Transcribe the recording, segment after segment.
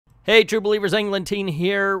Hey, True Believers, Englandine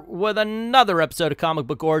here with another episode of Comic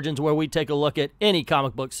Book Origins where we take a look at any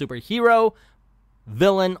comic book superhero,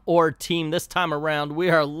 villain, or team. This time around,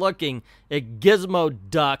 we are looking at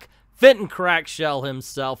Gizmoduck, Fenton Crackshell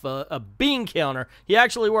himself, a bean counter. He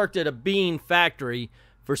actually worked at a bean factory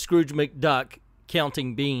for Scrooge McDuck,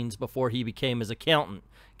 counting beans before he became his accountant,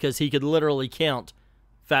 because he could literally count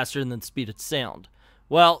faster than the speed of sound.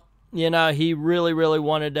 Well, you know, he really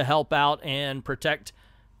wanted to help out and protect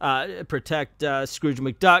Scrooge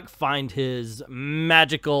McDuck, find his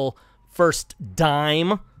magical first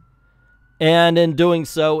dime, and in doing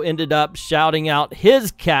so ended up shouting out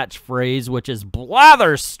his catchphrase, which is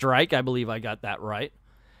Blather Strike. I believe I got that right.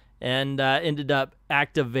 And ended up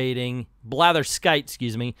activating Blather Skite,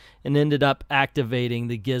 excuse me, and ended up activating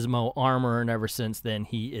the Gizmo armor, and ever since then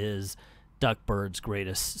he is Duckbird's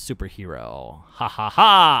greatest superhero. Ha ha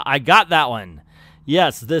ha! I got that one.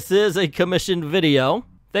 Yes, this is a commissioned video.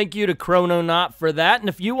 Thank you to Chrononaut for that. And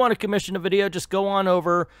if you want to commission a video, just go on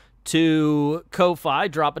over to Ko-Fi,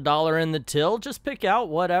 drop $1 in the till. Just pick out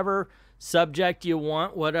whatever subject you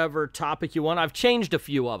want, whatever topic you want. I've changed a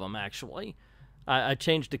few of them, actually. I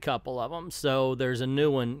changed a couple of them, so there's a new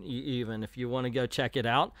one even. If you want to go check it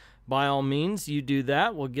out, by all means, you do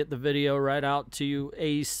that. We'll get the video right out to you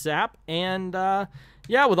ASAP. And,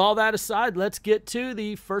 yeah, with all that aside, let's get to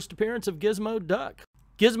the first appearance of Gizmoduck.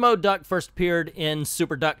 Gizmoduck first appeared in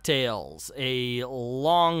Super Ducktails, a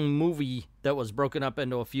long movie that was broken up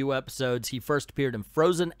into a few episodes. He first appeared in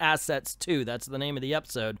Frozen Assets 2. That's the name of the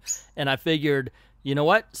episode. And I figured, you know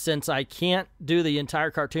what? Since I can't do the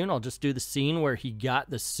entire cartoon, I'll just do the scene where he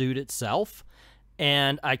got the suit itself.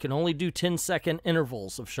 And I can only do 10-second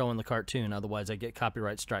intervals of showing the cartoon. Otherwise, I get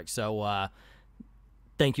copyright strikes. So,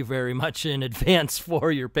 thank you very much in advance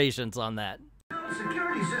for your patience on that.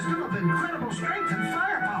 Security system of incredible strength and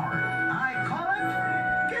firepower. I call it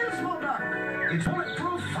Gizmoduck. It's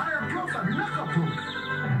bulletproof, fireproof, and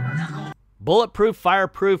knuckleproof. Bulletproof,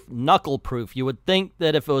 fireproof, knuckleproof. You would think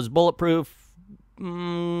that if it was bulletproof,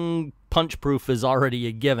 punchproof is already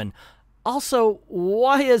a given. Also,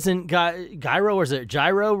 why isn't Gyro, or is it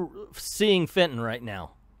Gyro, seeing Fenton right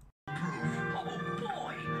now?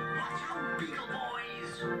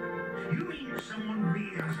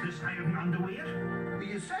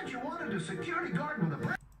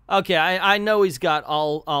 Okay, I know he's got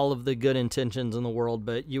all of the good intentions in the world,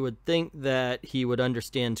 but you would think that he would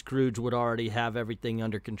understand Scrooge would already have everything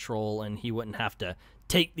under control and he wouldn't have to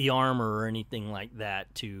take the armor or anything like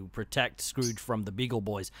that to protect Scrooge from the Beagle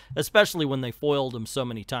Boys, especially when they foiled him so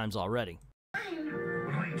many times already. Right,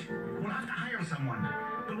 we'll have to hire someone,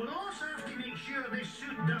 but we'll also have to make sure this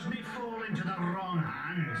suit doesn't fall into the wrong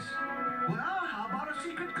hands. Well, how about a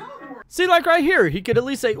secret code word? See, like right here, he could at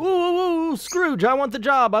least say, ooh, Scrooge, I want the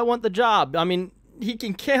job, I want the job. I mean, he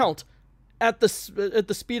can count at the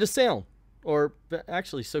speed of sound. Or,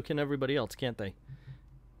 actually, so can everybody else, can't they?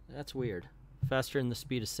 That's weird. Faster than the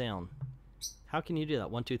speed of sound. How can you do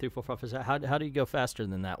that? 1, 2, 3, 4, 5, 6. How do you go faster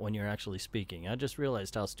than that when you're actually speaking? I just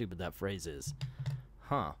realized how stupid that phrase is.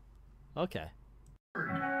 Huh. Okay.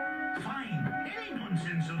 Fine. Any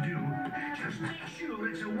nonsense will do. Just make sure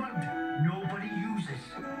it's a word nobody uses.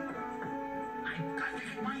 I've got to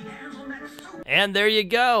get my hands on that suit. And there you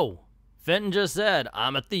go. Fenton just said,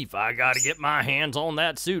 I'm a thief. I got to get my hands on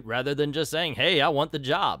that suit, rather than just saying, hey, I want the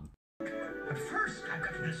job. But first, I've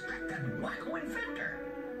got to distract that wacko inventor.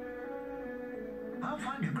 I'll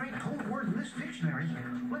find a great code word in this dictionary.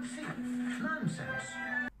 Let's see. Nonsense.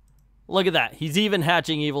 Look at that. He's even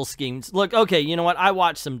hatching evil schemes. Look, okay, you know what? I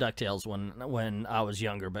watched some DuckTales when I was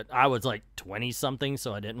younger, but I was like 20-something,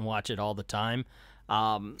 so I didn't watch it all the time.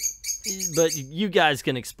 But you guys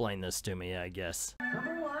can explain this to me, I guess.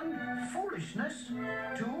 Number 1, foolishness.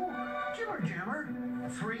 2, jibber-jammer.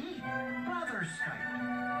 3, blatherskite.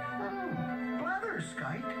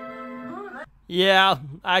 Blatherskite? Yeah,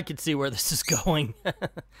 I could see where this is going.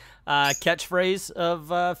 Catchphrase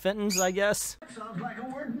of Fenton's, I guess. That sounds like a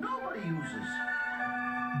word nobody uses.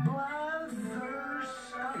 Blatherskite.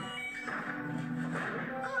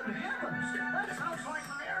 Good heavens, that sounds like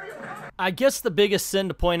my area. I guess the biggest sin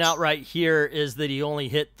to point out right here is that he only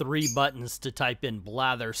hit 3 buttons to type in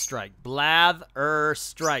Blather Strike. Blather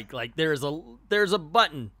Strike. Like there's a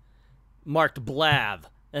button marked Blath.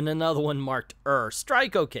 And another one marked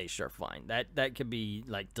Strike, okay, sure, fine. That could be,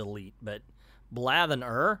 like, delete, but Blath and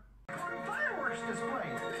Fireworks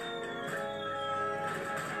display.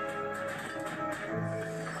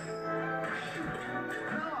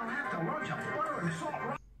 Now I'll have to launch a butter and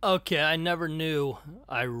salt. Okay, I never knew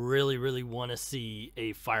I really want to see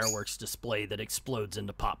a fireworks display that explodes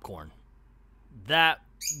into popcorn. That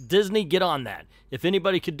Disney, get on that. If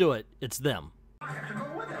anybody could do it, it's them. I have to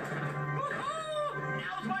go with it. Woohoo!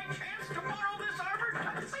 Now's my chance to borrow this armored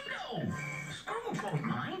tuxedo. Scrooge won't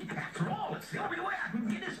mind. After all, it's the only way I can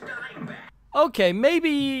get his dime back. Okay,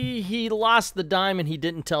 maybe he lost the dime and he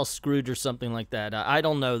didn't tell Scrooge or something like that. I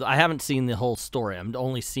don't know. I haven't seen the whole story. I've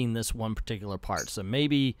only seen this one particular part. So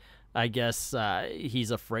maybe, I guess,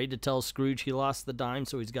 he's afraid to tell Scrooge he lost the dime,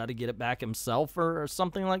 so he's got to get it back himself or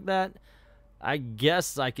something like that. I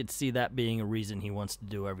guess I could see that being a reason he wants to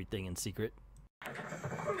do everything in secret.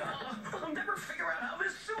 I'll never figure out how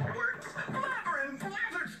this suit works. Blabber and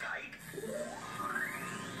blatherskite.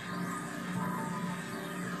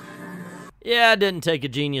 Yeah, it didn't take a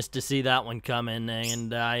genius to see that one coming,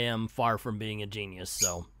 and I am far from being a genius,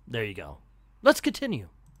 so there you go. Let's continue.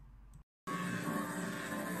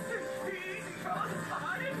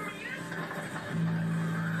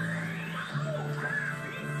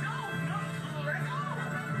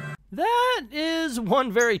 That is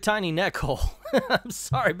one very tiny neck hole. I'm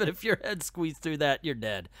sorry, but if your head squeezed through that, you're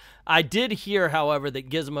dead. I did hear, however, that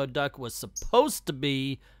Gizmoduck was supposed to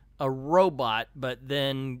be a robot, but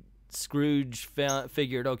then Scrooge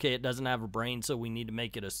figured, okay, it doesn't have a brain, so we need to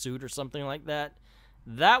make it a suit or something like that.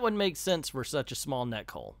 That would make sense for such a small neck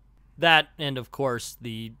hole. That, and of course,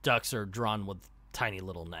 the ducks are drawn with tiny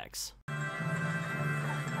little necks.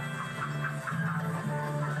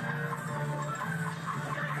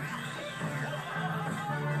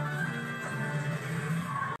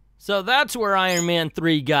 So that's where Iron Man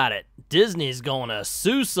 3 got it. Disney's gonna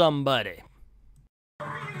sue somebody.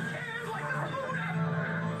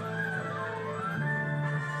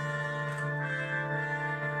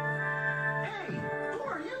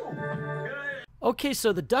 Okay,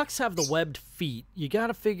 so the ducks have the webbed feet. You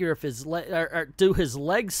gotta figure if his do his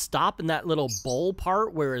legs stop in that little bowl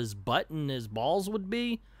part where his butt and his balls would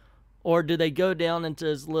be? Or do they go down into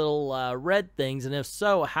his little red things? And if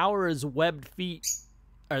so, how are his webbed feet?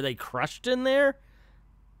 Are they crushed in there?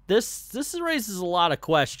 This raises a lot of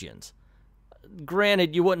questions.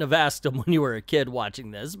 Granted, you wouldn't have asked them when you were a kid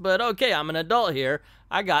watching this, but okay, I'm an adult here.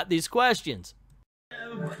 I got these questions. The guy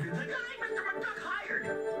Mr. McDuck hired.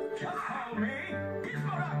 Just call me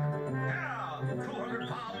Gizmoduck. Yeah, 200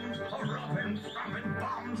 pounds of rough stomping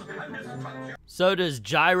bombs and destruction. So does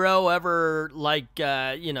Gyro ever, like,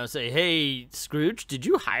 say, hey, Scrooge, did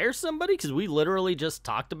you hire somebody? Because we literally just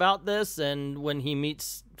talked about this, and when he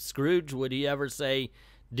meets Scrooge, would he ever say,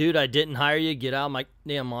 dude, I didn't hire you, get out of my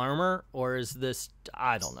damn armor? Or is this,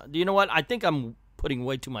 I don't know. Do you know what? I think I'm putting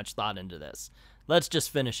way too much thought into this. Let's just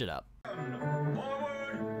finish it up.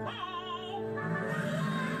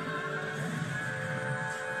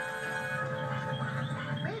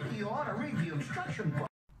 Maybe you ought to read the instruction book.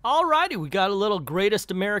 Alrighty, we got a little greatest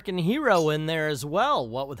American hero in there as well,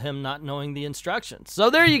 what with him not knowing the instructions. So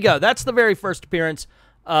there you go. That's the very first appearance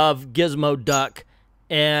of Gizmoduck,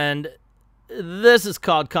 and this is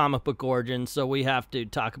called Comic Book Origins, so we have to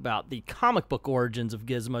talk about the comic book origins of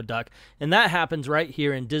Gizmoduck, and that happens right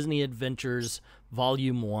here in Disney Adventures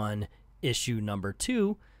Volume 1, Issue Number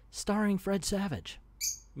 2, starring Fred Savage,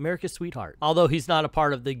 America's sweetheart, although he's not a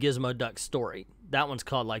part of the Gizmoduck story. That one's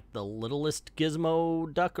called, like, The Littlest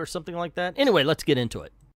Gizmoduck or something like that. Anyway, let's get into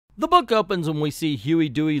it. The book opens when we see Huey,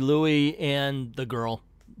 Dewey, Louie, and the girl.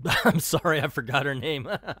 I'm sorry, I forgot her name.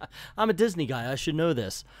 I'm a Disney guy. I should know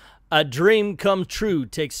this. A dream come true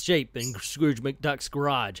takes shape in Scrooge McDuck's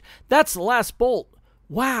garage. That's the last bolt.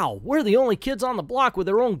 Wow, we're the only kids on the block with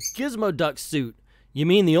their own Gizmoduck suit. You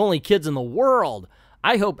mean the only kids in the world?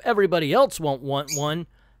 I hope everybody else won't want one.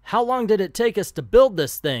 How long did it take us to build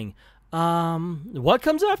this thing? What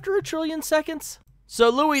comes after 1 trillion seconds? So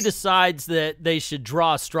Louie decides that they should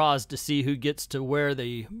draw straws to see who gets to wear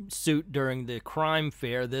the suit during the crime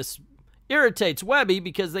fair. This irritates Webby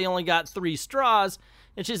because they only got 3 straws.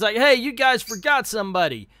 And she's like, hey, you guys forgot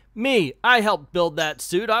somebody. Me, I helped build that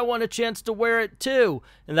suit. I want a chance to wear it too.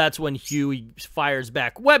 And that's when Huey fires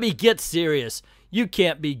back. Webby, get serious. You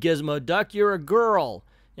can't be Gizmoduck. You're a girl.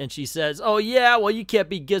 And she says, oh yeah, well you can't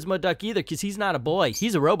be Gizmoduck either because he's not a boy.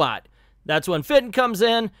 He's a robot. That's when Fitton comes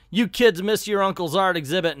in. You kids miss your uncle's art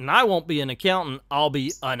exhibit, and I won't be an accountant. I'll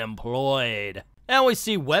be unemployed. And we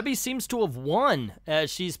see Webby seems to have won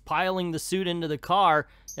as she's piling the suit into the car,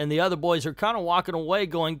 and the other boys are kind of walking away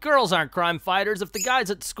going, girls aren't crime fighters. If the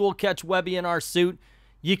guys at school catch Webby in our suit,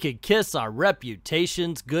 you could kiss our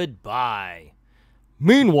reputations goodbye.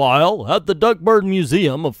 Meanwhile, at the Duckburg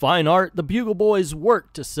Museum of Fine Art, the Bugle Boys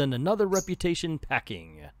work to send another reputation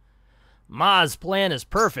packing. Ma's plan is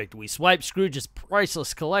perfect. We swipe Scrooge's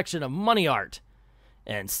priceless collection of money art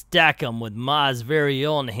and stack them with Ma's very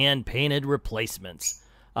own hand-painted replacements.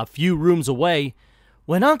 A few rooms away,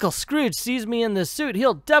 When Uncle Scrooge sees me in this suit,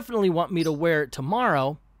 he'll definitely want me to wear it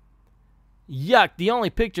tomorrow. Yuck, the only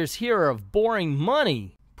pictures here are of boring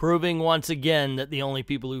money. Proving once again that the only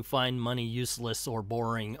people who find money useless or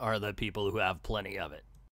boring are the people who have plenty of it.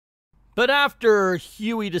 But after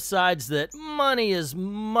Huey decides that money is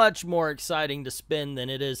much more exciting to spend than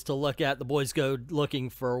it is to look at, the boys go looking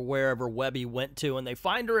for wherever Webby went to, and they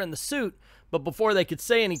find her in the suit. But before they could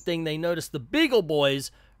say anything, they notice the Beagle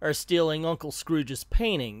Boys are stealing Uncle Scrooge's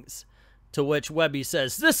paintings. To which Webby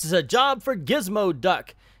says, "This is a job for Gizmoduck."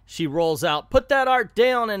 She rolls out, "Put that art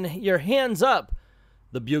down and your hands up."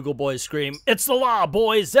 The Bugle Boys scream, "It's the law,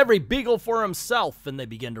 boys! Every beagle for himself!" And they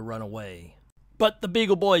begin to run away. But the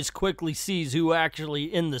Beagle Boys quickly sees who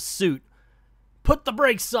actually in the suit. "Put the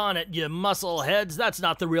brakes on it, you muscle heads. That's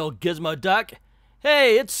not the real Gizmoduck.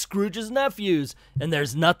 Hey, it's Scrooge's nephews, and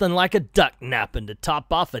there's nothing like a duck napping to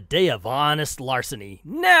top off a day of honest larceny.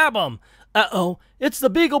 Nab 'em!" "Uh-oh, it's the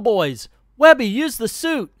Beagle Boys. Webby, use the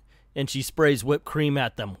suit." And she sprays whipped cream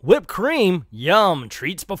at them. "Whipped cream? Yum,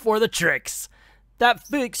 treats before the tricks. That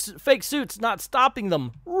fake suit's not stopping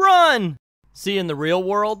them. Run!" See, in the real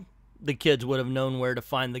world, the kids would have known where to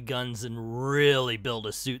find the guns and really build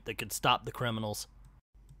a suit that could stop the criminals.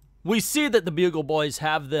 We see that the Bugle Boys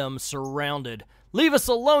have them surrounded. "Leave us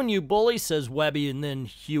alone, you bully," says Webby, and then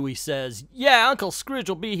Huey says, "Yeah, Uncle Scrooge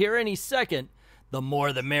will be here any second." "The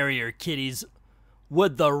more the merrier, kiddies.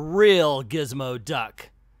 Would the real Gizmoduck.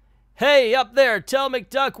 Hey, up there, tell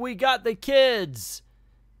McDuck we got the kids."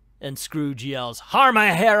 And Scrooge yells, "Harm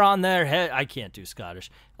a hair on their head." I can't do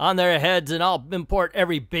Scottish. "On their heads, and I'll import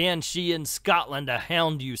every banshee in Scotland to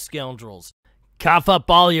hound you scoundrels. Cough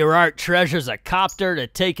up all your art treasures, a copter to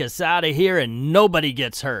take us out of here, and nobody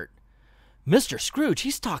gets hurt." "Mr. Scrooge,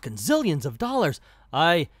 he's talking zillions of dollars.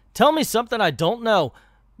 Tell me something I don't know,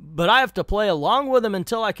 but I have to play along with him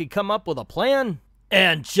until I could come up with a plan."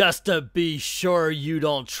 "And just to be sure you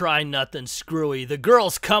don't try nothing screwy, the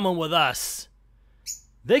girl's coming with us."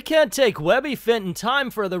 "They can't take Webby Fint in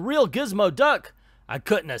time for the real Gizmoduck. I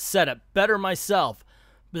couldn't have said it better myself.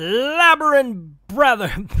 Blabberin'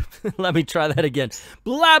 brother." Let me try that again.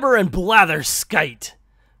 "Blabberin' blather skite."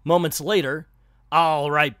 Moments later,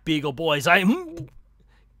 "All right, Beagle Boys,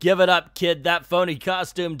 Give it up, kid. That phony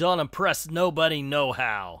costume don't impress nobody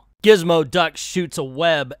nohow." Gizmoduck shoots a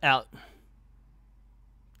web out.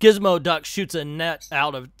 Gizmoduck shoots a net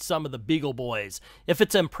out of some of the Beagle Boys. "If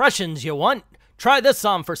it's impressions you want, try this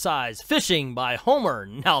on for size. Fishing by Homer.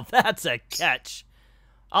 Now that's a catch.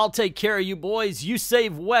 I'll take care of you boys. You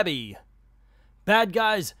save Webby. Bad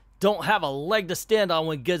guys don't have a leg to stand on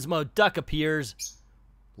when Gizmoduck appears."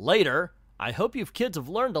 Later, "I hope you kids have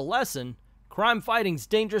learned a lesson. Crime fighting's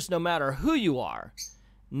dangerous no matter who you are.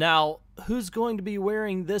 Now, who's going to be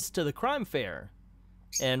wearing this to the crime fair?"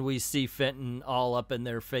 And we see Fenton all up in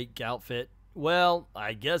their fake outfit. "Well,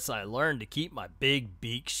 I guess I learned to keep my big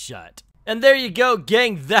beak shut." And there you go,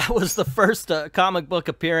 gang. That was the first comic book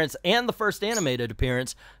appearance and the first animated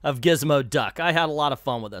appearance of Gizmoduck. I had a lot of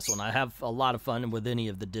fun with this one. I have a lot of fun with any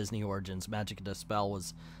of the Disney Origins. Magic and Dispel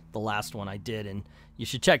was the last one I did, and you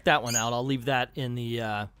should check that one out. I'll leave that in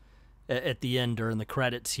the at the end during the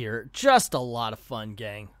credits here. Just a lot of fun,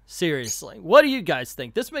 gang. Seriously. What do you guys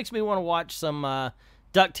think? This makes me want to watch some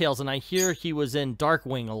Ducktails, and I hear he was in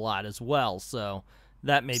Darkwing a lot as well, so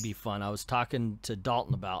that may be fun. I was talking to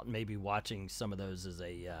Dalton about maybe watching some of those as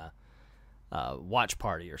a watch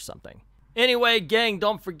party or something. Anyway, gang,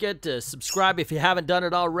 don't forget to subscribe if you haven't done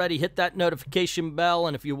it already. Hit that notification bell,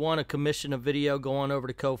 and if you want to commission a video, go on over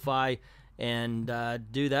to Ko-Fi and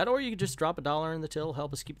do that, or you can just drop $1 in the till,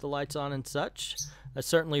 help us keep the lights on and such. I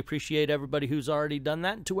certainly appreciate everybody who's already done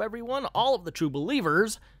that, and to everyone, all of the true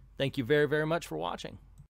believers, thank you very, very much for watching.